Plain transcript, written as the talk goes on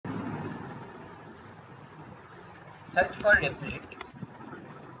Search for Replit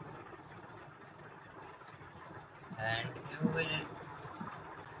and you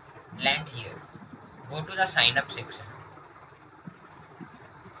will land here. Go to the sign up section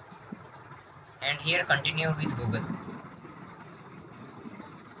and here continue with Google.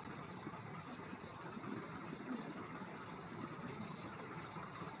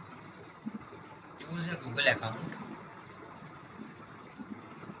 Choose a Google account.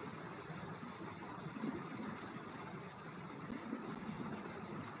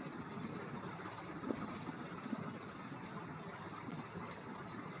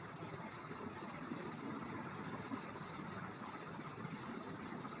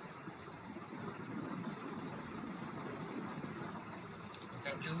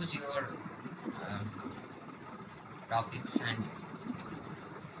 You can choose your topics and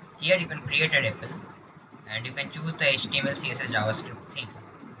here you can create a REPL and you can choose the HTML, CSS, JavaScript theme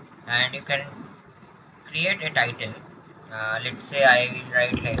and you can create a title. Let's say I will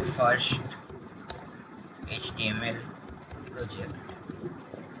write like first HTML project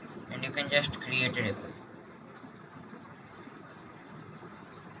and you can just create a REPL.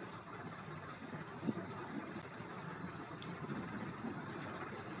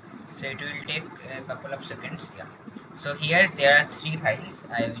 So it will take a couple of seconds. Yeah, so here there are 3 files.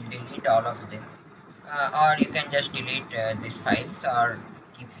 I will delete all of them or you can just delete these files or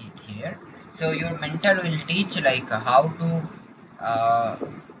keep it here. So your mentor will teach like how to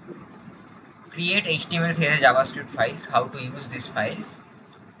create HTML, CSS, JavaScript files, how to use these files,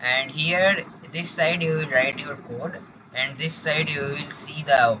 and here this side you will write your code and this side you will see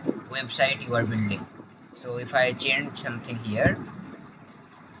the website you are building. So if I change something here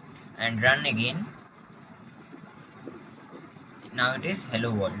and run again, now it is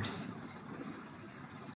hello worlds.